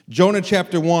Jonah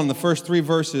chapter 1, the first 3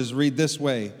 verses read this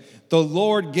way. The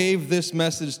Lord gave this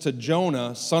message to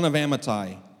Jonah, son of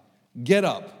Amittai. Get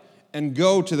up and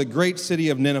go to the great city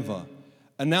of Nineveh.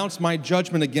 Announce my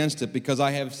judgment against it, because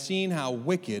I have seen how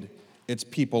wicked its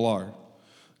people are.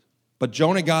 But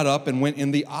Jonah got up and went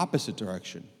in the opposite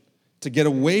direction to get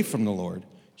away from the Lord.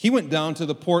 He went down to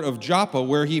the port of Joppa,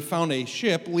 where he found a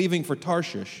ship leaving for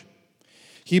Tarshish.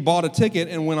 He bought a ticket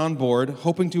and went on board,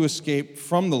 hoping to escape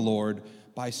from the Lord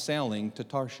by sailing to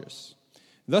Tarshish.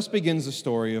 Thus begins the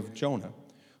story of Jonah.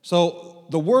 So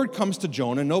the word comes to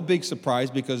Jonah, no big surprise,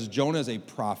 because Jonah is a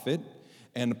prophet,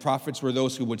 and the prophets were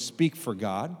those who would speak for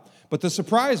God. But the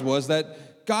surprise was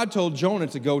that God told Jonah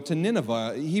to go to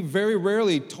Nineveh. He very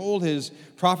rarely told his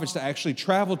prophets to actually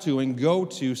travel to and go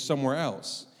to somewhere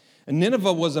else. And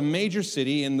Nineveh was a major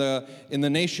city in the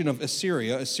nation of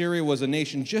Assyria. Assyria was a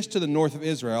nation just to the north of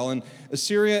Israel, and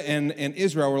Assyria and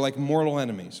Israel were like mortal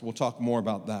enemies. We'll talk more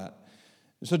about that.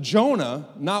 So Jonah,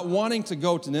 not wanting to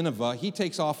go to Nineveh, he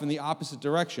takes off in the opposite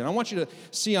direction. I want you to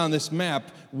see on this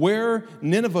map where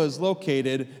Nineveh is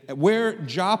located, where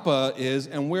Joppa is,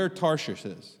 and where Tarshish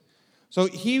is. So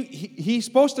he's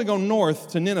supposed to go north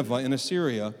to Nineveh in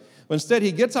Assyria, but instead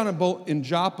he gets on a boat in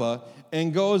Joppa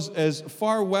and goes as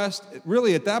far west,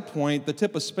 really at that point, the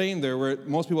tip of Spain there, where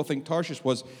most people think Tarshish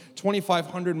was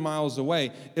 2,500 miles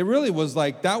away. It really was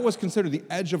like, that was considered the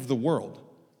edge of the world.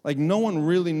 Like, no one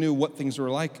really knew what things were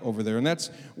like over there, and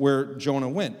that's where Jonah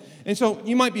went. And so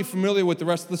you might be familiar with the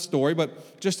rest of the story,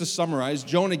 but just to summarize,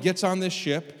 Jonah gets on this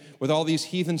ship with all these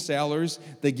heathen sailors.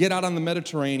 They get out on the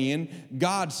Mediterranean.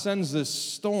 God sends this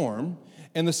storm,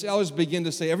 and the sailors begin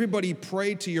to say, everybody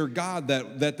pray to your God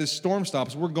that this storm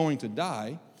stops. We're going to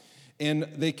die. And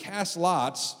they cast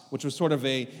lots, which was sort of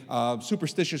a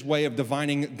superstitious way of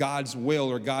divining God's will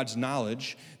or God's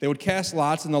knowledge. They would cast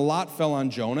lots, and the lot fell on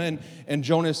Jonah. And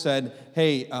Jonah said,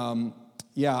 hey,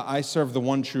 I serve the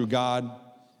one true God.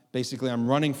 Basically, I'm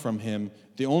running from him.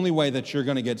 The only way that you're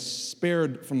going to get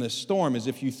spared from this storm is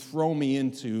if you throw me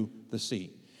into the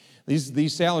sea.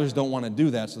 These sailors don't want to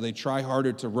do that, so they try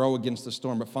harder to row against the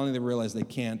storm, but finally they realize they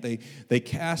can't. They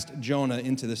cast Jonah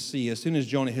into the sea. As soon as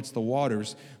Jonah hits the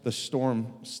waters, the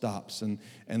storm stops, and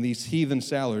these heathen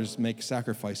sailors make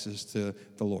sacrifices to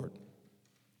the Lord.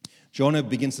 Jonah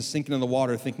begins to sink into the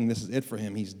water, thinking this is it for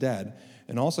him. He's dead.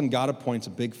 And all of a sudden, God appoints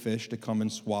a big fish to come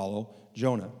and swallow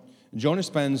Jonah. Jonah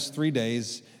spends 3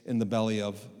 days in the belly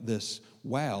of this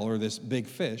whale, or this big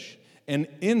fish. And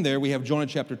in there, we have Jonah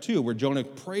chapter 2, where Jonah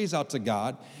prays out to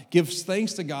God, gives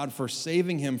thanks to God for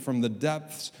saving him from the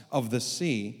depths of the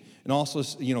sea, and also,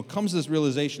 comes to this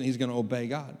realization he's going to obey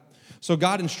God. So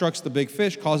God instructs the big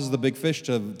fish, causes the big fish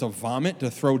to vomit, to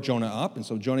throw Jonah up, and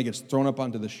so Jonah gets thrown up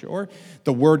onto the shore.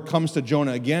 The word comes to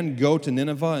Jonah again, go to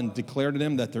Nineveh and declare to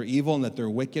them that they're evil and that they're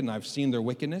wicked, and I've seen their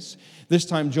wickedness. This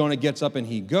time Jonah gets up and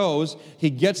he goes.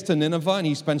 He gets to Nineveh, and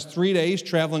he spends 3 days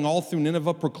traveling all through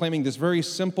Nineveh, proclaiming this very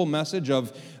simple message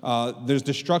of there's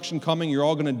destruction coming, you're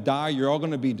all going to die, you're all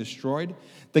going to be destroyed.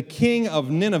 The king of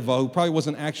Nineveh, who probably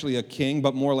wasn't actually a king,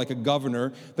 but more like a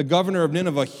governor, the governor of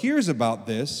Nineveh hears about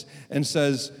this and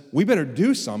says, we better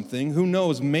do something. Who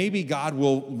knows, maybe God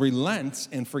will relent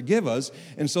and forgive us.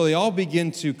 And so they all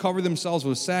begin to cover themselves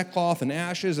with sackcloth and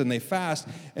ashes, and they fast,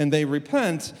 and they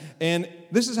repent. And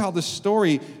this is how the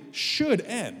story should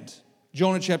end.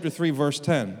 Jonah chapter 3, verse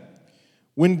 10.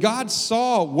 When God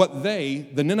saw what the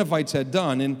Ninevites had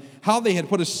done, and how they had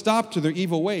put a stop to their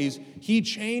evil ways, he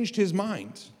changed his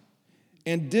mind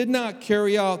and did not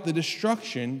carry out the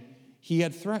destruction he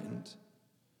had threatened.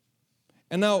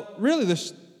 And now, really,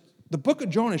 the book of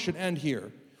Jonah should end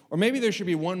here. Or maybe there should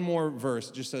be one more verse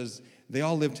that just says, they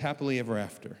all lived happily ever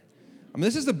after. I mean,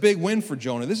 this is a big win for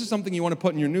Jonah. This is something you want to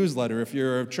put in your newsletter if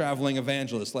you're a traveling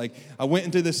evangelist. Like, I went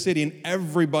into this city and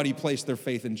everybody placed their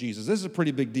faith in Jesus. This is a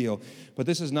pretty big deal. But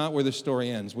this is not where the story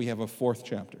ends. We have a 4th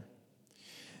chapter.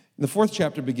 The 4th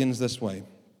chapter begins this way.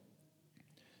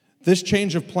 This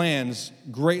change of plans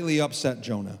greatly upset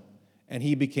Jonah, and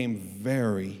he became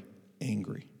very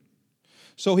angry.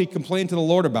 So he complained to the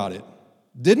Lord about it.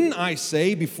 Didn't I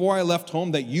say before I left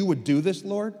home that you would do this,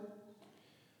 Lord?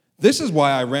 This is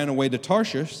why I ran away to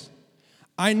Tarshish.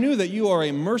 I knew that you are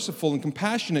a merciful and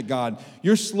compassionate God.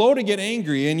 You're slow to get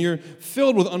angry, and you're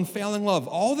filled with unfailing love.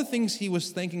 All the things he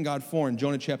was thanking God for in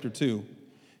Jonah chapter 2,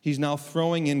 he's now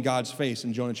throwing in God's face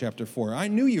in Jonah chapter 4. I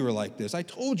knew you were like this. I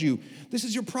told you, this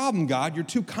is your problem, God. You're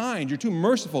too kind. You're too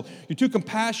merciful. You're too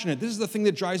compassionate. This is the thing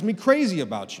that drives me crazy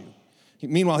about you.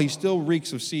 Meanwhile, he still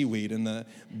reeks of seaweed in the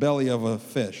belly of a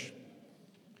fish.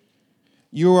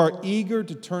 You are eager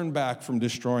to turn back from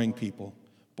destroying people.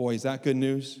 Boy, is that good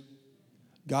news?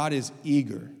 God is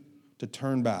eager to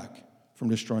turn back from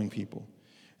destroying people.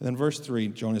 And then verse 3,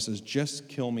 Jonah says, just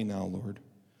kill me now, Lord.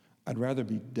 I'd rather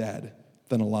be dead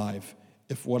than alive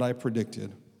if what I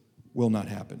predicted will not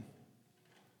happen.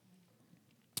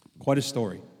 Quite a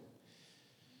story.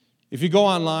 If you go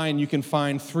online, you can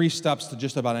find 3 steps to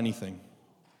just about anything.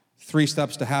 3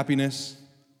 steps to happiness,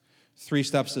 3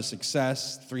 steps to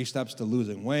success, 3 steps to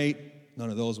losing weight.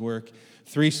 None of those work.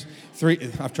 Three.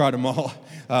 I've tried them all.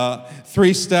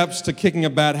 3 steps to kicking a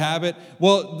bad habit.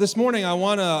 Well, this morning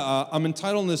I'm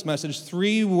entitling this message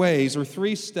 3 ways or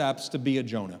 3 steps to be a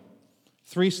Jonah.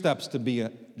 3 steps to be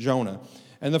a Jonah.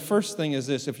 And the first thing is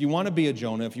this: if you want to be a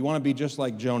Jonah, if you want to be just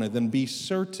like Jonah, then be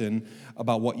certain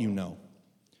about what you know.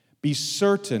 Be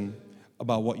certain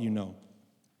about what you know.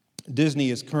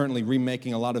 Disney is currently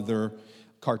remaking a lot of their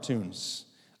cartoons.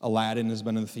 Aladdin has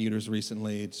been in the theaters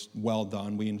recently. It's well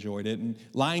done. We enjoyed it. And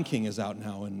Lion King is out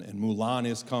now, and Mulan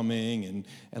is coming, and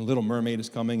Little Mermaid is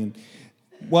coming. And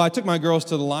well, I took my girls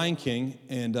to the Lion King,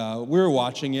 and we were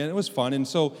watching it. It was fun. And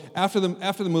so after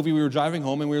the movie, we were driving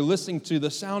home, and we were listening to the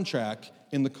soundtrack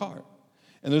in the car.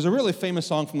 And there's a really famous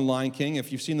song from the Lion King.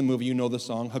 If you've seen the movie, you know the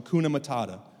song, Hakuna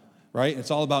Matata. Right?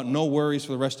 It's all about no worries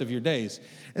for the rest of your days.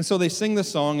 And so they sing the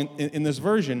song in this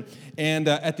version, and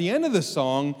at the end of the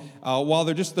song, while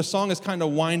the song is kind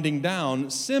of winding down,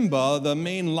 Simba, the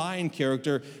main lion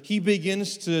character, he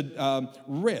begins to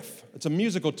riff. It's a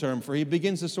musical term for he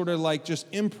begins to sort of like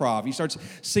just improv. He starts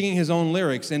singing his own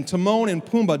lyrics, and Timon and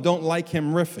Pumbaa don't like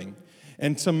him riffing.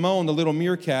 And Timon, the little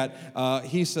meerkat,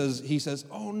 he says,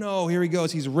 "Oh no, here he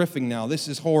goes. He's riffing now. This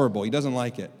is horrible. He doesn't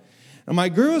like it." And my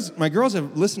girls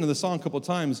have listened to the song a couple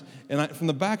times, and from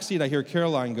the back seat I hear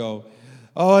Caroline go,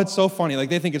 "Oh, it's so funny." Like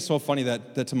they think it's so funny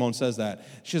that Timon says that.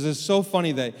 She says, "It's so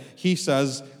funny that he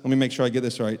says," let me make sure I get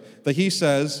this right, that he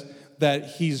says that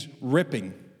he's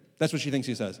ripping. That's what she thinks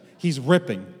he says. He's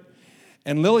ripping.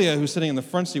 And Lilia, who's sitting in the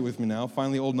front seat with me now,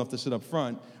 finally old enough to sit up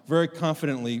front, very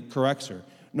confidently corrects her.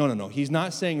 No. He's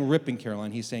not saying ripping,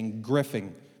 Caroline. He's saying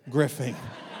griffing.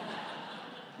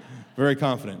 Very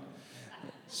confident.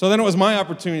 So then it was my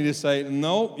opportunity to say,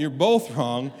 no, you're both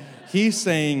wrong. He's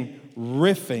saying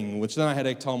riffing, which then I had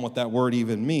to tell him what that word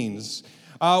even means.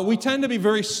 We tend to be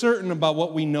very certain about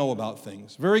what we know about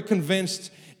things, very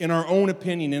convinced in our own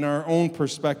opinion, in our own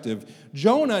perspective.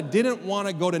 Jonah didn't want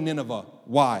to go to Nineveh.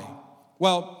 Why?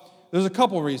 Well, there's a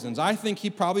couple reasons. I think he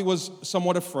probably was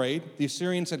somewhat afraid. The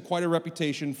Assyrians had quite a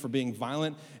reputation for being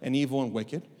violent and evil and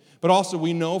wicked. But also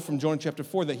we know from Jonah chapter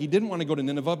 4 that he didn't want to go to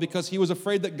Nineveh because he was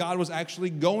afraid that God was actually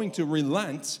going to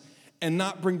relent and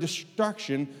not bring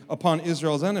destruction upon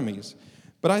Israel's enemies.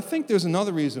 But I think there's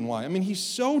another reason why. I mean, he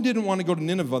so didn't want to go to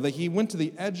Nineveh that he went to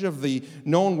the edge of the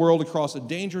known world across a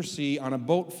dangerous sea on a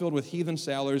boat filled with heathen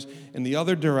sailors in the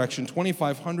other direction,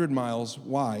 2,500 miles.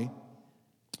 Why?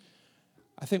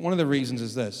 I think one of the reasons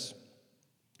is this.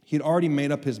 He'd already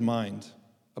made up his mind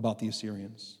about the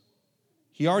Assyrians.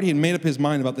 He already had made up his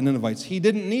mind about the Ninevites. He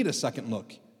didn't need a second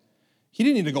look. He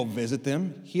didn't need to go visit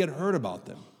them. He had heard about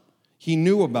them. He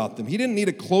knew about them. He didn't need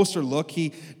a closer look.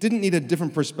 He didn't need a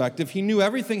different perspective. He knew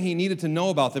everything he needed to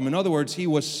know about them. In other words, he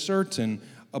was certain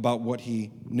about what he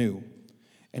knew.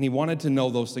 And he wanted to know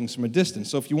those things from a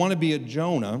distance. So if you want to be a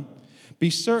Jonah,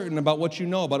 be certain about what you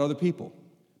know about other people.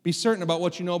 Be certain about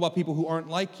what you know about people who aren't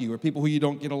like you or people who you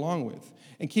don't get along with.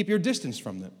 And keep your distance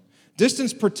from them.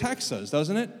 Distance protects us,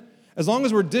 doesn't it? As long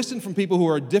as we're distant from people who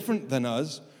are different than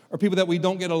us, or people that we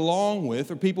don't get along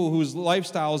with, or people whose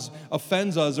lifestyles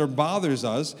offends us or bothers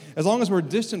us, as long as we're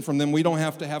distant from them, we don't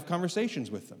have to have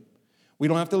conversations with them. We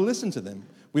don't have to listen to them.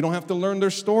 We don't have to learn their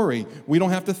story. We don't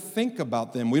have to think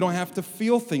about them. We don't have to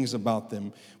feel things about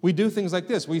them. We do things like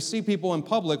this. We see people in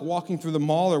public walking through the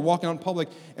mall or walking out in public,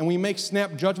 and we make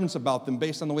snap judgments about them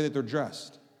based on the way that they're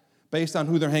dressed, based on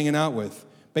who they're hanging out with,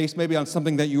 based maybe on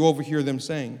something that you overhear them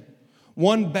saying.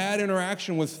 One bad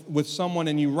interaction with someone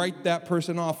and you write that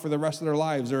person off for the rest of their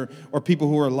lives or people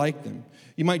who are like them.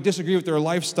 You might disagree with their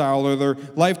lifestyle or their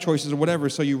life choices or whatever,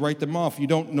 so you write them off. You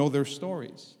don't know their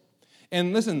stories.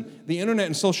 And listen, the internet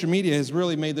and social media has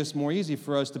really made this more easy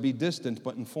for us to be distant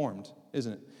but informed,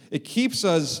 isn't it? It keeps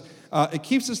us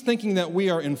thinking that we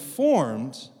are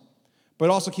informed, but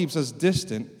also keeps us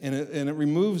distant, and it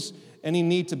removes any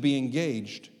need to be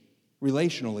engaged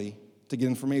relationally to get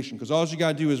information, because all you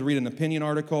got to do is read an opinion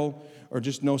article or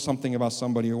just know something about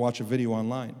somebody or watch a video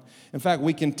online. In fact,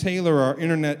 we can tailor our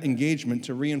internet engagement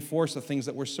to reinforce the things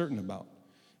that we're certain about.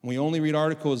 And we only read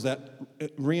articles that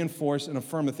reinforce and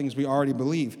affirm the things we already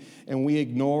believe, and we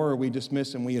ignore or we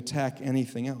dismiss and we attack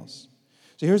anything else.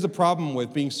 So here's the problem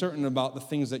with being certain about the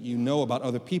things that you know about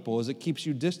other people is it keeps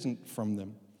you distant from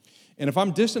them. And if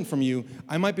I'm distant from you,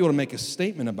 I might be able to make a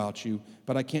statement about you,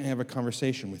 but I can't have a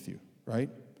conversation with you. right?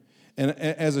 And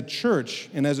as a church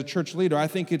and as a church leader, I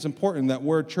think it's important that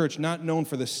we're a church not known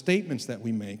for the statements that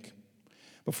we make,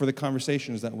 but for the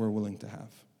conversations that we're willing to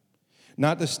have.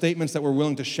 Not the statements that we're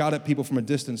willing to shout at people from a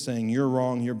distance saying, you're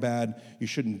wrong, you're bad, you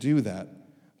shouldn't do that.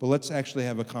 But let's actually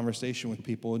have a conversation with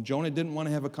people. And Jonah didn't want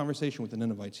to have a conversation with the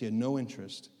Ninevites. He had no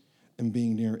interest in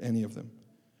being near any of them.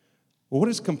 Well, what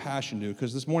does compassion do?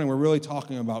 Because this morning we're really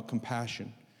talking about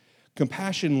compassion.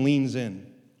 Compassion leans in.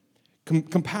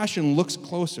 Compassion looks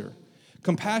closer.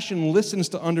 Compassion listens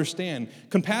to understand.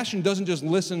 Compassion doesn't just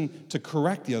listen to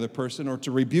correct the other person or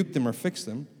to rebuke them or fix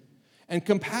them. And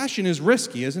compassion is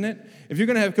risky, isn't it? If you're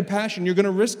going to have compassion, you're going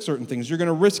to risk certain things. You're going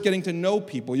to risk getting to know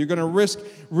people. You're going to risk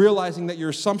realizing that your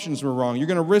assumptions were wrong. You're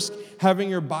going to risk having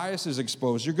your biases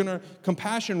exposed.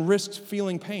 Compassion risks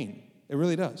feeling pain. It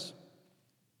really does.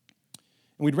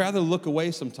 And we'd rather look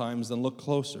away sometimes than look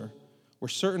closer. We're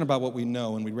certain about what we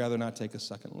know, and we'd rather not take a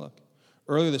second look.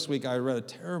 Earlier this week, I read a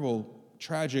terrible,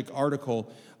 tragic article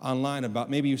online about,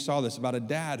 maybe you saw this, about a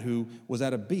dad who was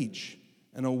at a beach,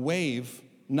 and a wave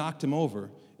knocked him over.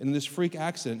 And in this freak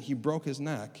accident, he broke his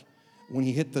neck when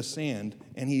he hit the sand,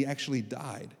 and he actually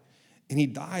died. And he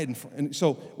died. And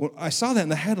so when I saw that in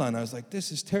the headline, I was like,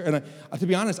 this is terrible. And to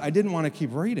be honest, I didn't want to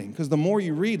keep reading, because the more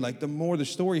you read, the more the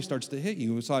story starts to hit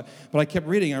you. But I kept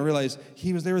reading. I realized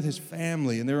he was there with his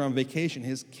family, and they were on vacation.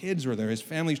 His kids were there. His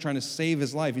family's trying to save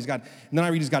his life. And then I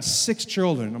read he's got 6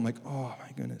 children. And I'm like, oh,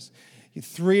 my goodness.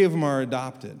 3 of them are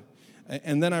adopted.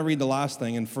 And then I read the last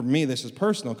thing, and for me, this is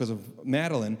personal because of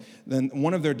Madeline. Then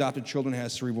one of their adopted children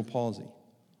has cerebral palsy.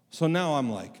 So now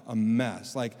I'm like a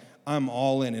mess. I'm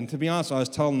all in. And to be honest, I was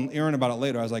telling Aaron about it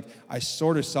later. I was like, I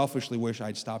sort of selfishly wish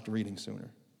I'd stopped reading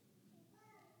sooner.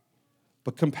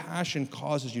 But compassion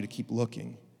causes you to keep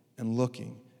looking and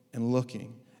looking and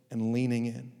looking and leaning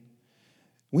in.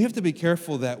 We have to be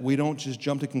careful that we don't just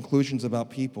jump to conclusions about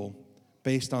people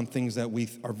based on things that we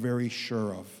are very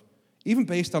sure of, even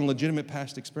based on legitimate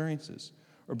past experiences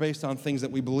or based on things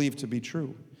that we believe to be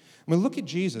true. I mean, look at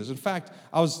Jesus. In fact,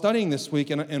 I was studying this week,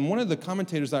 and one of the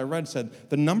commentators I read said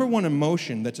the number one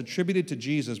emotion that's attributed to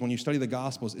Jesus when you study the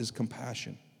Gospels is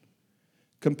compassion.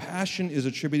 Compassion is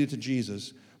attributed to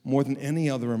Jesus more than any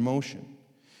other emotion.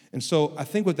 And so I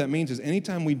think what that means is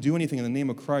anytime we do anything in the name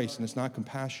of Christ and it's not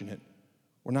compassionate,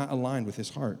 we're not aligned with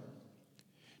his heart.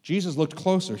 Jesus looked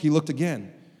closer. He looked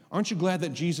again. Aren't you glad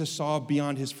that Jesus saw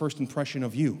beyond his first impression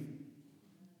of you?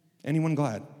 Anyone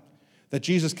glad? That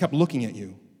Jesus kept looking at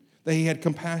you, that he had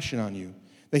compassion on you,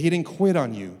 that he didn't quit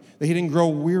on you, that he didn't grow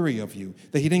weary of you,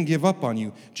 that he didn't give up on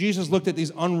you. Jesus looked at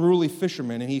these unruly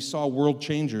fishermen and he saw world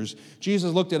changers.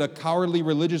 Jesus looked at a cowardly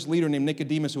religious leader named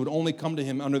Nicodemus who would only come to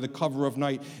him under the cover of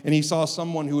night, and he saw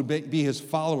someone who would be his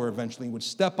follower eventually, would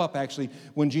step up actually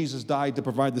when Jesus died to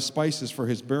provide the spices for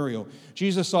his burial.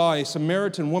 Jesus saw a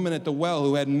Samaritan woman at the well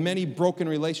who had many broken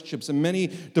relationships and many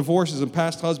divorces and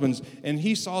past husbands, and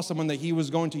he saw someone that he was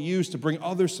going to use to bring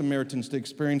other Samaritans to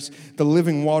experience the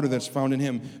living water that's found in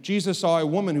him. Jesus saw a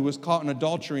woman who was caught in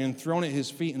adultery and thrown at his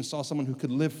feet and saw someone who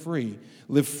could live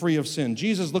free of sin.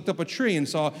 Jesus looked up a tree and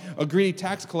saw a greedy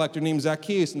tax collector named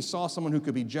Zacchaeus and saw someone who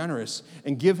could be generous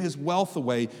and give his wealth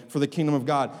away for the kingdom of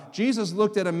God. Jesus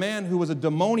looked at a man who was a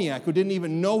demoniac, who didn't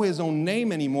even know his own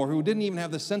name anymore, who didn't even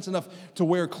have the sense enough to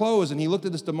wear clothes, and he looked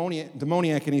at this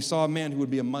demoniac and he saw a man who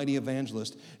would be a mighty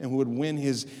evangelist and who would win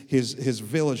his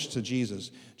village to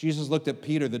Jesus. Jesus looked at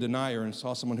Peter, the denier, and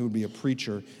saw someone who would be a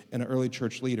preacher and an early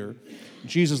church leader.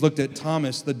 Jesus looked at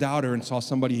Thomas, the doubter, and saw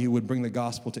somebody who would bring the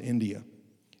gospel to India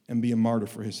and be a martyr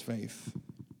for his faith.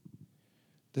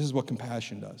 This is what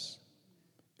compassion does.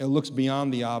 It looks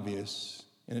beyond the obvious,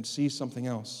 and it sees something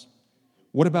else.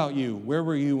 What about you? Where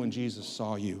were you when Jesus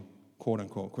saw you, quote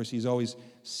unquote? Of course, he's always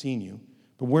seen you,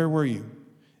 but where were you?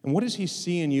 And what does he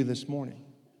see in you this morning?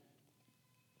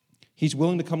 He's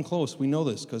willing to come close. We know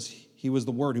this because he was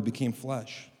the Word who became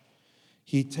flesh.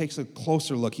 He takes a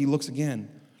closer look. He looks again.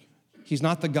 He's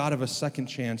not the God of a second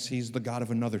chance. He's the God of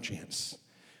another chance.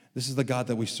 This is the God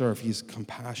that we serve. He's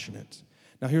compassionate.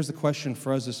 Now, here's the question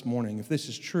for us this morning. If this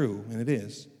is true, and it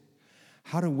is,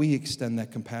 how do we extend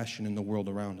that compassion in the world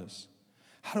around us?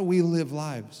 How do we live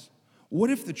lives?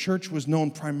 What if the church was known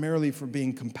primarily for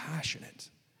being compassionate?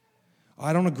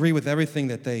 I don't agree with everything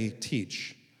that they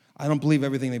teach. I don't believe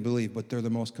everything they believe, but they're the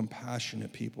most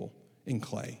compassionate people in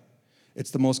Clay. It's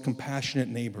the most compassionate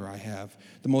neighbor I have,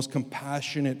 the most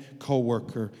compassionate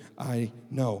coworker I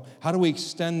know. How do we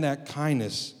extend that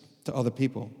kindness to other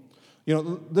people?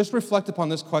 Let's reflect upon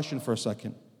this question for a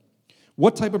second.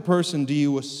 What type of person do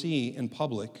you see in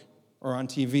public or on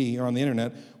TV or on the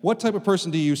internet? What type of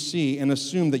person do you see and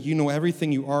assume that you know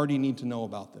everything you already need to know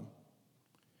about them?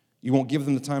 You won't give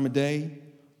them the time of day.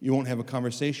 You won't have a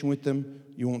conversation with them.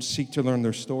 You won't seek to learn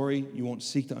their story. You won't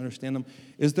seek to understand them.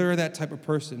 Is there that type of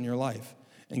person in your life?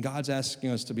 And God's asking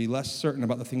us to be less certain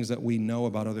about the things that we know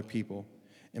about other people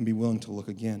and be willing to look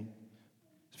again.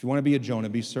 If you want to be a Jonah,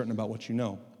 be certain about what you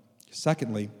know.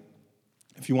 Secondly,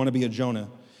 if you want to be a Jonah,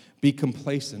 be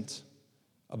complacent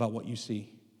about what you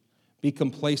see. Be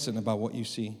complacent about what you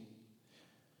see.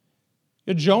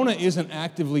 Jonah isn't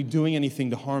actively doing anything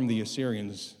to harm the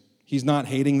Assyrians. He's not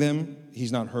hating them.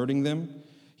 He's not hurting them.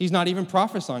 He's not even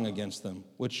prophesying against them,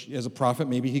 which as a prophet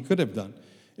maybe he could have done.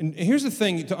 And here's the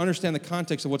thing to understand the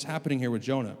context of what's happening here with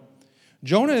Jonah.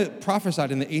 Jonah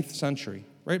prophesied in the 8th century,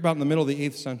 right about in the middle of the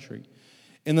 8th century.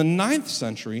 In the 9th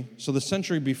century, so the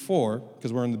century before,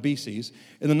 because we're in the BCs,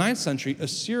 in the 9th century,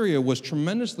 Assyria was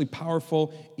tremendously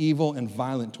powerful, evil, and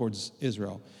violent towards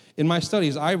Israel. In my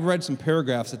studies, I've read some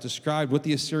paragraphs that described what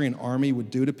the Assyrian army would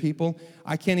do to people.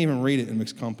 I can't even read it in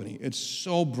mixed company. It's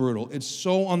so brutal. It's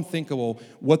so unthinkable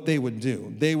what they would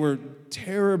do. They were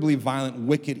terribly violent,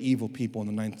 wicked, evil people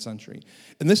in the 9th century.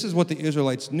 And this is what the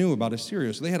Israelites knew about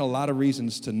Assyria. So they had a lot of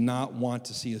reasons to not want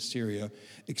to see Assyria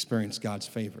experience God's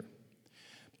favor.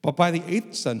 But by the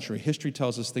 8th century, history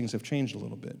tells us things have changed a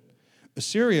little bit.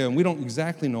 Assyria, and we don't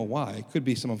exactly know why, it could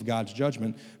be some of God's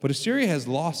judgment, but Assyria has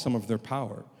lost some of their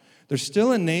power. They're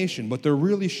still a nation, but they're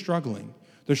really struggling.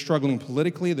 They're struggling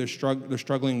politically, they're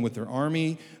struggling with their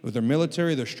army, with their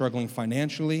military, they're struggling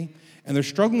financially, and they're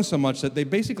struggling so much that they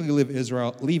basically leave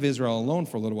Israel alone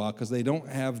for a little while because they don't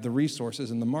have the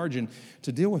resources and the margin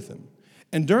to deal with them.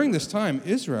 And during this time,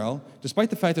 Israel, despite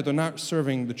the fact that they're not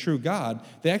serving the true God,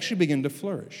 they actually begin to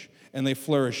flourish. And they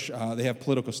flourish, they have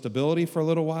political stability for a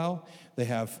little while. They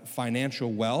have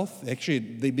financial wealth. Actually,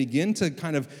 they begin to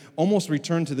kind of almost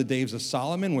return to the days of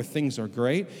Solomon where things are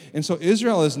great. And so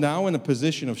Israel is now in a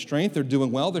position of strength. They're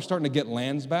doing well. They're starting to get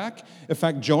lands back. In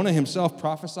fact, Jonah himself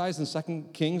prophesied in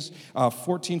 2 Kings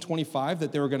 14:25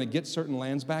 that they were going to get certain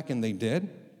lands back, and they did.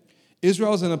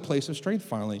 Israel is in a place of strength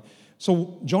finally.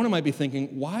 So Jonah might be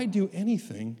thinking, why do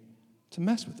anything to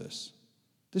mess with this?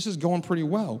 This is going pretty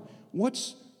well.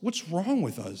 What's wrong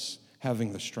with us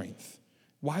having the strength?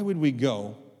 Why would we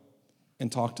go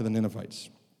and talk to the Ninevites?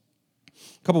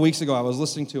 A couple weeks ago, I was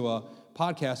listening to a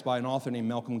podcast by an author named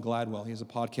Malcolm Gladwell. He has a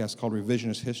podcast called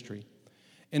Revisionist History.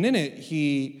 And in it,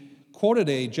 he quoted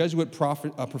a Jesuit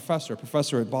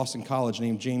professor at Boston College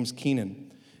named James Keenan.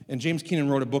 And James Keenan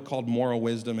wrote a book called Moral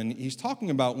Wisdom, and he's talking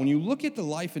about when you look at the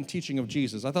life and teaching of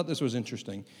Jesus, I thought this was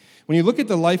interesting. When you look at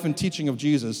the life and teaching of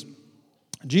Jesus,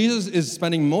 Jesus is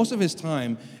spending most of his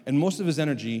time and most of his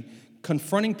energy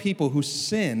confronting people who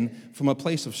sin from a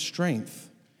place of strength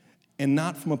and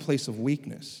not from a place of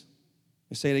weakness.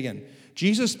 Let me say it again.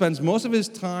 Jesus spends most of his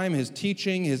time, his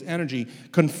teaching, his energy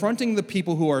confronting the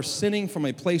people who are sinning from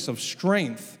a place of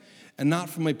strength and not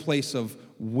from a place of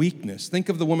weakness. Think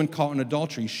of the woman caught in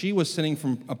adultery. She was sinning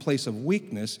from a place of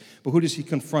weakness, but who does he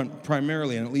confront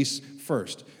primarily, and at least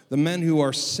first? The men who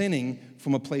are sinning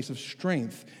from a place of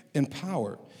strength and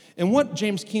power. And what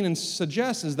James Keenan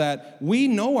suggests is that we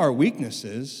know our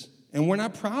weaknesses, and we're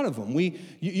not proud of them.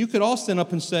 You could all stand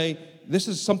up and say, this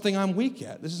is something I'm weak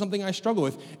at. This is something I struggle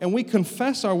with. And we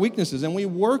confess our weaknesses, and we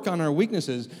work on our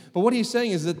weaknesses. But what he's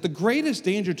saying is that the greatest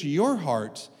danger to your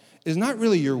heart is not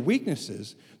really your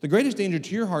weaknesses. The greatest danger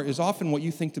to your heart is often what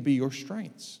you think to be your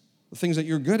strengths, the things that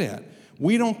you're good at.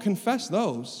 We don't confess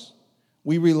those.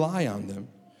 We rely on them.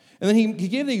 And then he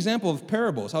gave the example of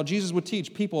parables, how Jesus would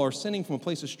teach people are sinning from a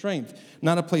place of strength,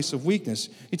 not a place of weakness.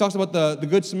 He talks about the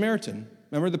Good Samaritan,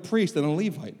 remember the priest and the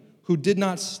Levite, who did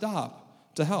not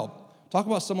stop to help. Talk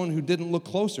about someone who didn't look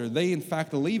closer. They, in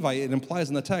fact, the Levite, it implies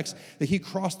in the text that he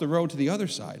crossed the road to the other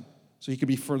side so he could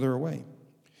be further away.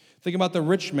 Think about the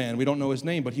rich man. We don't know his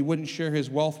name, but he wouldn't share his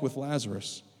wealth with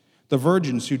Lazarus. The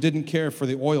virgins who didn't care for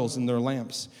the oils in their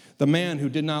lamps. The man who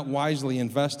did not wisely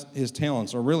invest his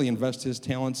talents, or really invest his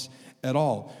talents at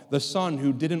all. The son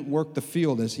who didn't work the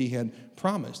field as he had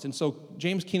promised. And so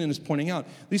James Keenan is pointing out,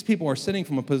 these people are sitting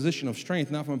from a position of strength,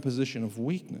 not from a position of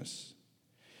weakness.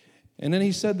 And then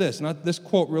he said this, and this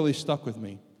quote really stuck with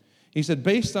me. He said,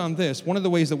 based on this, one of the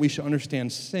ways that we should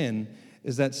understand sin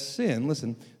is that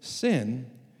sin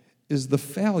is the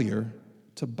failure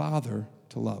to bother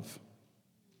to love.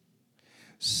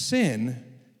 Sin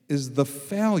is the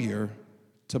failure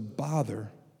to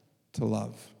bother to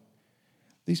love.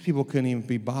 These people couldn't even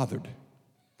be bothered.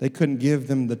 They couldn't give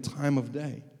them the time of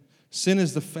day. Sin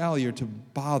is the failure to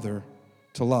bother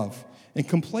to love. And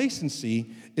complacency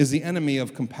is the enemy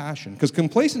of compassion. Because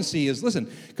complacency is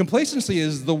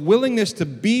the willingness to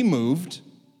be moved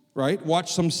right?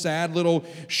 Watch some sad little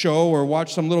show or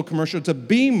watch some little commercial to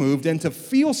be moved and to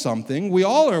feel something. We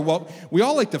all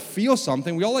like to feel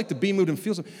something. We all like to be moved and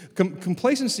feel something.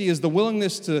 Complacency is the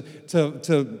willingness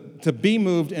to be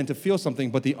moved and to feel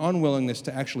something, but the unwillingness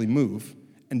to actually move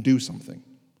and do something.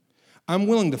 I'm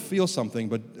willing to feel something,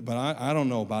 but I don't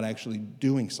know about actually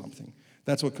doing something.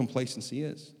 That's what complacency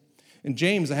is. And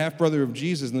James, the half-brother of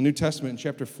Jesus in the New Testament, in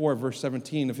chapter 4, verse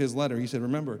 17 of his letter, he said,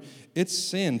 remember, it's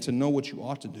sin to know what you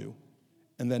ought to do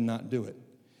and then not do it.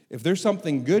 If there's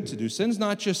something good to do, sin's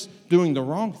not just doing the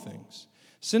wrong things.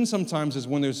 Sin sometimes is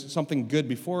when there's something good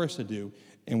before us to do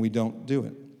and we don't do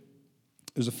it.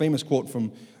 There's a famous quote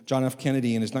from John F.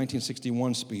 Kennedy in his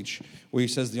 1961 speech where he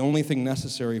says, the only thing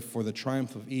necessary for the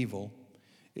triumph of evil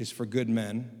is for good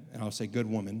men, and I'll say good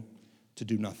women, to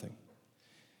do nothing.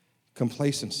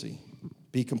 Complacency.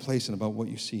 Be complacent about what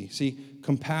you see. See,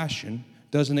 compassion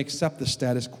doesn't accept the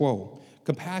status quo.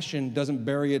 Compassion doesn't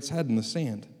bury its head in the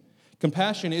sand.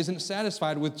 Compassion isn't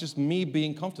satisfied with just me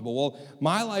being comfortable. Well,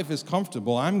 my life is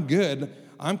comfortable. I'm good.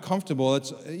 I'm comfortable.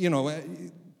 It's,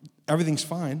 everything's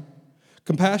fine.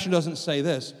 Compassion doesn't say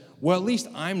this, well, at least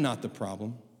I'm not the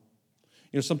problem.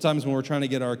 Sometimes when we're trying to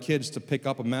get our kids to pick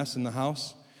up a mess in the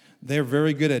house, they're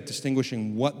very good at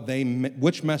distinguishing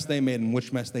which mess they made and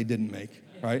which mess they didn't make,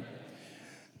 right?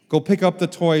 Go pick up the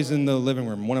toys in the living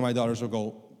room. One of my daughters will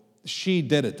go, she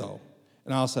did it though.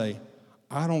 And I'll say,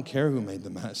 I don't care who made the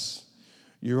mess.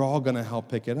 You're all going to help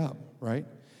pick it up, right?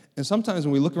 And sometimes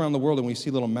when we look around the world and we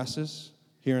see little messes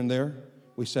here and there,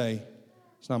 we say,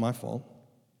 it's not my fault.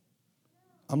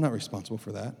 I'm not responsible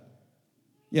for that.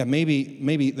 Yeah,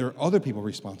 maybe there are other people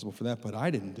responsible for that, but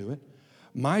I didn't do it.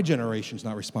 My generation's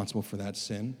not responsible for that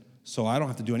sin, so I don't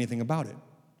have to do anything about it.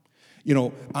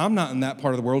 I'm not in that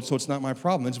part of the world, so it's not my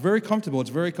problem. It's very comfortable, it's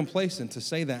very complacent to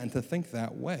say that and to think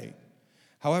that way.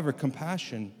 However,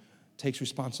 compassion takes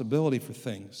responsibility for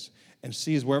things and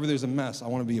sees wherever there's a mess, I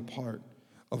want to be a part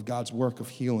of God's work of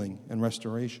healing and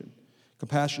restoration.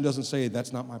 Compassion doesn't say,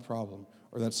 that's not my problem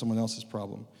or that's someone else's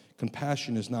problem.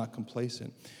 Compassion is not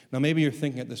complacent. Now, maybe you're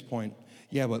thinking at this point,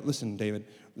 yeah, but listen, David,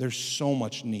 there's so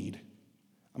much need.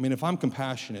 I mean, if I'm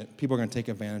compassionate, people are going to take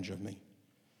advantage of me.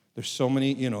 There's so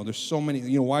many,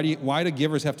 why do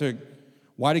givers have to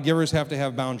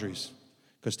have boundaries?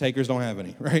 Because takers don't have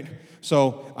any, right?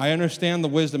 So I understand the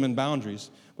wisdom in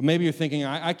boundaries, but maybe you're thinking,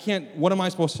 I can't, what am I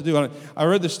supposed to do? I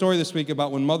read the story this week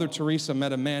about when Mother Teresa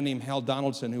met a man named Hal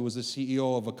Donaldson, who was the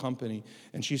CEO of a company,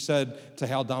 and she said to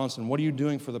Hal Donaldson, what are you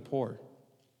doing for the poor?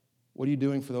 What are you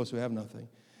doing for those who have nothing?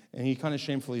 And he kind of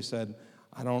shamefully said,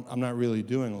 I'm not really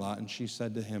doing a lot. And she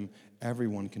said to him,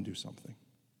 everyone can do something.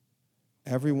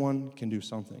 Everyone can do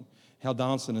something. Hal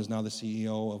Donaldson is now the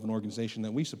CEO of an organization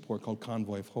that we support called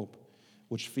Convoy of Hope,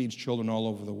 which feeds children all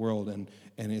over the world and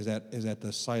is at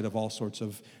the site of all sorts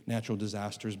of natural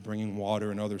disasters, bringing water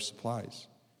and other supplies.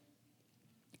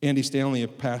 Andy Stanley, a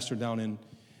pastor down in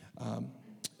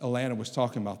Atlanta, was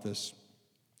talking about this,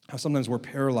 how sometimes we're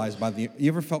paralyzed by you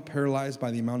ever felt paralyzed by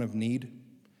the amount of need?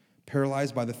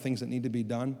 Paralyzed by the things that need to be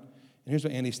done? And here's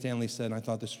what Andy Stanley said, and I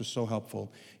thought this was so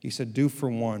helpful. He said, do for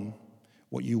one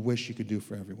what you wish you could do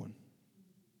for everyone.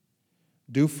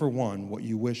 Do for one what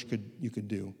you wish you could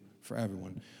do for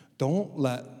everyone. Don't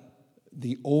let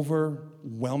the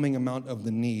overwhelming amount of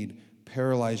the need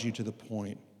paralyze you to the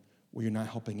point where you're not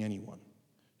helping anyone.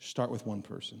 Start with one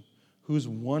person. Who's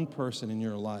one person in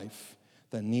your life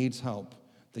that needs help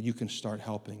that you can start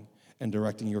helping and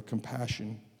directing your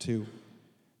compassion to?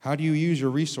 How do you use your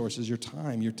resources, your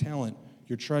time, your talent,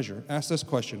 your treasure? Ask this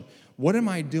question. What am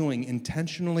I doing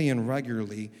intentionally and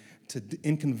regularly to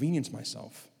inconvenience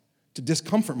myself, to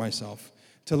discomfort myself,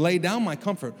 to lay down my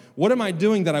comfort? What am I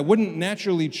doing that I wouldn't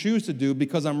naturally choose to do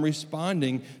because I'm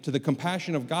responding to the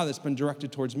compassion of God that's been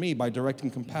directed towards me by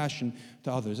directing compassion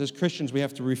to others? As Christians, we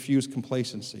have to refuse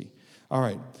complacency. All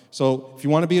right, so if you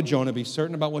want to be a Jonah, be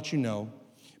certain about what you know,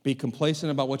 be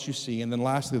complacent about what you see, and then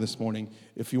lastly this morning,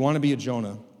 if you want to be a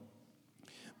Jonah,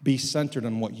 be centered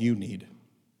on what you need.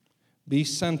 Be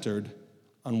centered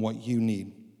on what you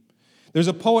need. There's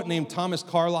a poet named Thomas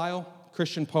Carlyle,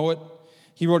 Christian poet.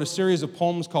 He wrote a series of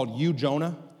poems called You,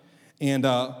 Jonah. And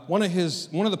one of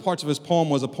the parts of his poem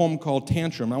was a poem called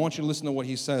Tantrum. I want you to listen to what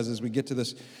he says as we get to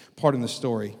this part in the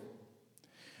story.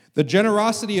 The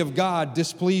generosity of God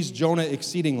displeased Jonah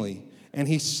exceedingly, and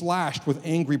he slashed with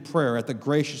angry prayer at the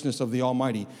graciousness of the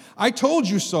Almighty. I told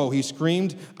you so, he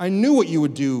screamed. I knew what you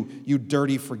would do, you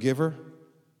dirty forgiver.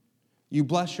 You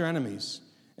bless your enemies,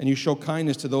 and you show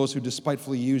kindness to those who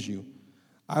despitefully use you.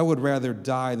 I would rather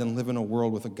die than live in a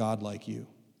world with a God like you.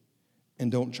 And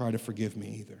don't try to forgive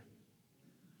me either.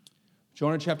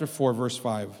 Jonah chapter 4, verse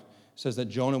 5. says that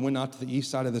Jonah went out to the east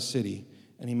side of the city,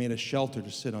 and he made a shelter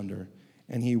to sit under,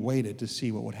 and he waited to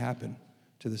see what would happen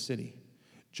to the city.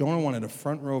 Jonah wanted a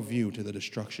front row view to the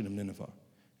destruction of Nineveh,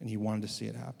 and he wanted to see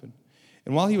it happen.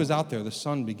 And while he was out there, the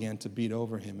sun began to beat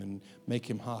over him and make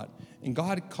him hot. And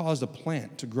God caused a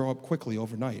plant to grow up quickly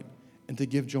overnight and to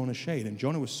give Jonah shade. And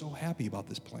Jonah was so happy about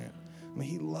this plant. I mean,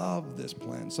 he loved this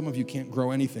plant. Some of you can't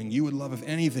grow anything. You would love if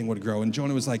anything would grow. And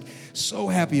Jonah was like so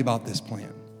happy about this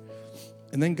plant.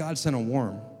 And then God sent a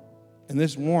worm. And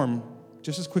this worm,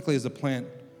 just as quickly as the plant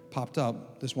popped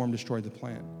up, this worm destroyed the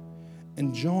plant.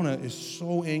 And Jonah is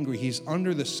so angry. He's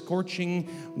under the scorching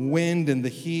wind and the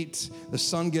heat. The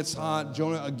sun gets hot.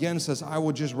 Jonah again says, I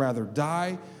would just rather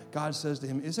die. God says to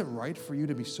him, is it right for you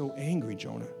to be so angry,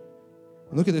 Jonah?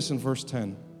 And look at this in verse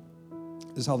 10.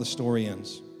 This is how the story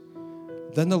ends.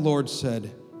 Then the Lord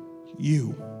said,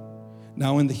 you.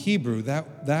 Now in the Hebrew,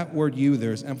 that word you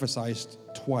there is emphasized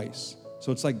twice.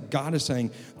 So it's like God is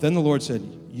saying, then the Lord said,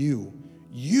 you.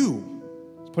 He's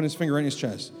putting his finger right in his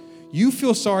chest. You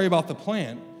feel sorry about the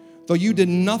plant, though you did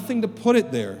nothing to put it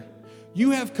there.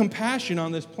 You have compassion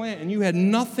on this plant, and you had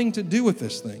nothing to do with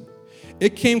this thing.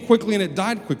 It came quickly and it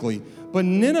died quickly. But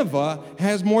Nineveh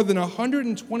has more than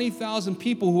 120,000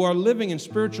 people who are living in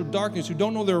spiritual darkness, who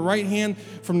don't know their right hand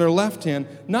from their left hand,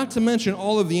 not to mention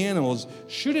all of the animals.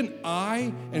 Shouldn't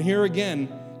I, and here again,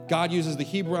 God uses the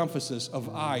Hebrew emphasis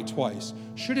of I twice.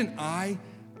 Shouldn't I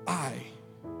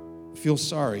feel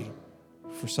sorry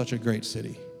for such a great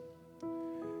city?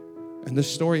 And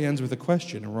this story ends with a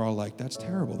question, and we're all like, that's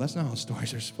terrible. That's not how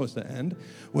stories are supposed to end,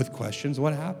 with questions.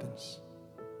 What happens?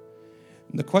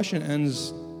 And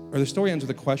the story ends with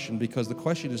a question, because the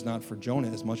question is not for Jonah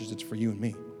as much as it's for you and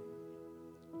me.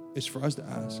 It's for us to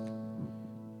ask,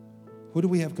 who do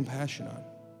we have compassion on?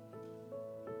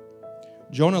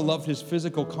 Jonah loved his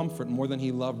physical comfort more than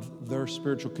he loved their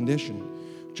spiritual condition.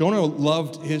 Jonah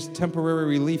loved his temporary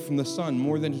relief from the sun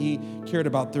more than he cared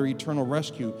about their eternal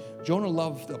rescue. Jonah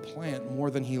loved a plant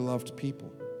more than he loved people.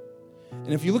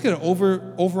 And if you look at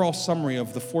an overall summary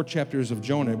of the 4 chapters of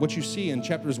Jonah, what you see in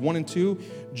chapters 1 and 2,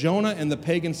 Jonah and the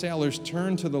pagan sailors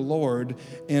turn to the Lord,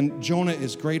 and Jonah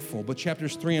is grateful. But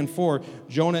chapters 3 and 4,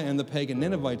 Jonah and the pagan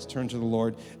Ninevites turn to the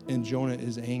Lord, and Jonah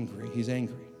is angry. He's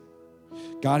angry.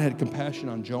 God had compassion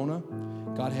on Jonah.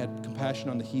 God had compassion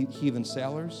on the heathen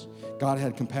sailors. God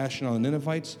had compassion on the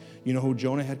Ninevites. You know who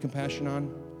Jonah had compassion on?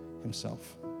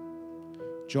 Himself.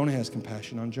 Jonah has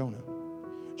compassion on Jonah.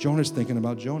 Jonah's thinking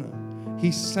about Jonah.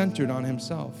 He's centered on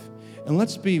himself. And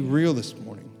let's be real this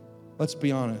morning. Let's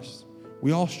be honest.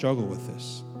 We all struggle with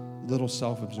this. A little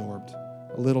self-absorbed,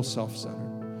 a little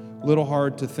self-centered, a little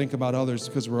hard to think about others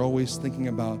because we're always thinking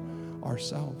about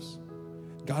ourselves.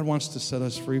 God wants to set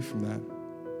us free from that.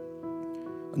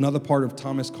 Another part of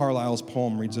Thomas Carlyle's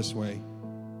poem reads this way.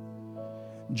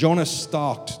 Jonah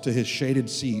stalked to his shaded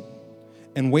seat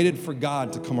and waited for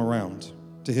God to come around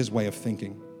to his way of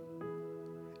thinking.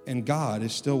 And God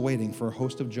is still waiting for a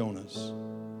host of Jonahs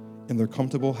in their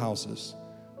comfortable houses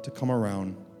to come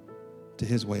around to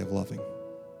his way of loving.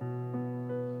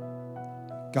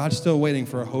 God's still waiting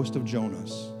for a host of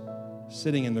Jonahs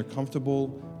sitting in their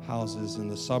comfortable houses in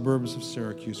the suburbs of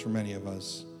Syracuse for many of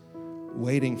us,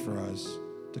 waiting for us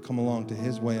to come along to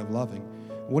his way of loving.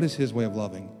 What is his way of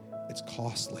loving? It's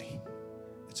costly.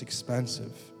 It's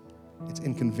expensive. It's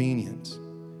inconvenient.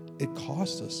 It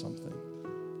costs us something.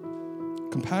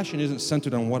 Compassion isn't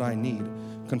centered on what I need.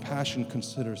 Compassion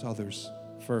considers others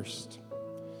first.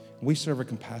 We serve a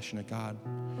compassionate God.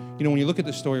 You know, when you look at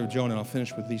the story of Jonah, and I'll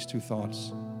finish with these 2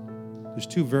 thoughts. There's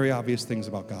 2 very obvious things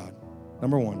about God.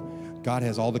 Number 1, God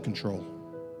has all the control.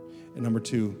 And number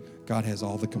 2, God has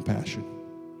all the compassion.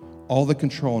 All the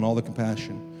control and all the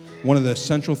compassion. One of the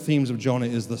central themes of Jonah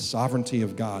is the sovereignty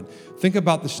of God. Think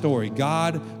about the story.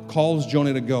 God calls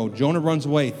Jonah to go. Jonah runs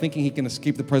away thinking he can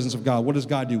escape the presence of God. What does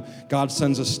God do? God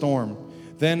sends a storm.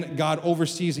 Then God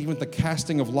oversees even the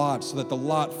casting of lots so that the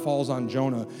lot falls on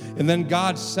Jonah. And then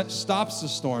God stops the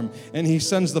storm and he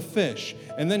sends the fish.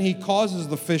 And then he causes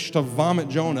the fish to vomit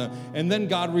Jonah. And then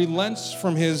God relents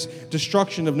from his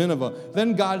destruction of Nineveh.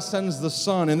 Then God sends the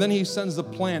sun. And then he sends the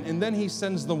plant. And then he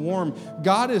sends the worm.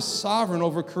 God is sovereign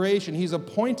over creation. He's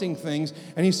appointing things,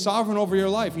 and he's sovereign over your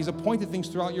life. He's appointed things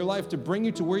throughout your life to bring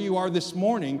you to where you are this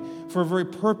morning for a very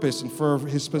purpose and for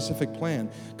his specific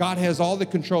plan. God has all the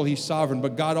control. He's sovereign.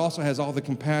 But God also has all the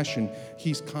compassion.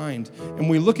 He's kind. And when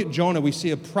we look at Jonah, we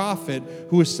see a prophet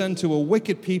who was sent to a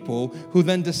wicked people who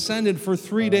then descended for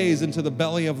 3 days into the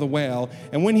belly of the whale.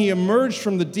 And when he emerged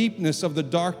from the deepness of the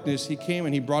darkness, he came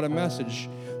and he brought a message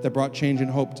that brought change and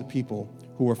hope to people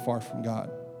who were far from God.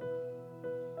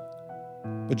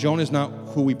 But Jonah is not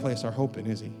who we place our hope in,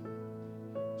 is he?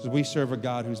 Because we serve a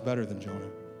God who's better than Jonah.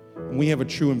 And we have a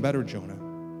true and better Jonah,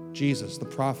 Jesus, the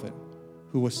prophet,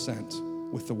 who was sent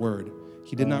with the word.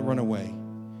 He did not run away.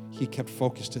 He kept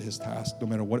focused to his task, no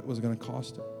matter what it was going to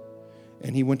cost him.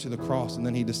 And he went to the cross, and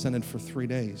then he descended for 3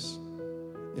 days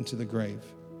into the grave.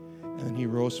 And then he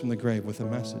rose from the grave with a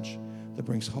message that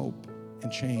brings hope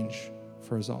and change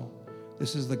for us all.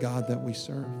 This is the God that we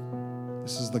serve.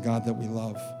 This is the God that we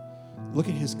love. Look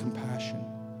at his compassion.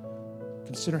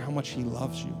 Consider how much he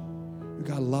loves you. Your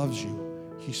God loves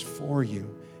you. He's for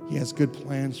you. He has good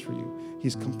plans for you.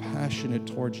 He's compassionate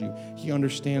towards you. He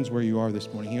understands where you are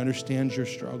this morning. He understands your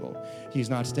struggle. He's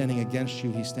not standing against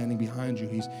you. He's standing behind you.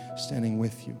 He's standing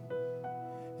with you.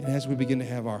 And as we begin to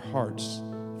have our hearts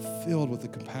filled with the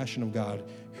compassion of God,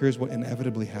 here's what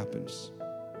inevitably happens.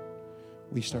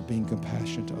 We start being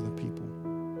compassionate to other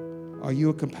people. Are you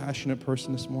a compassionate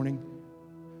person this morning?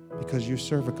 Because you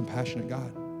serve a compassionate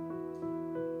God.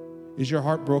 Is your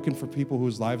heart broken for people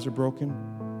whose lives are broken?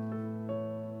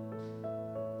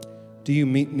 Do you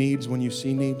meet needs when you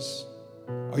see needs?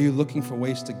 Are you looking for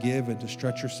ways to give and to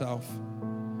stretch yourself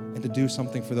and to do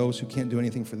something for those who can't do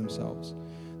anything for themselves?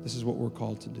 This is what we're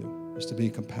called to do, is to be a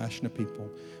compassionate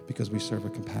people because we serve a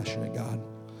compassionate God.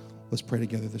 Let's pray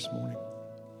together this morning.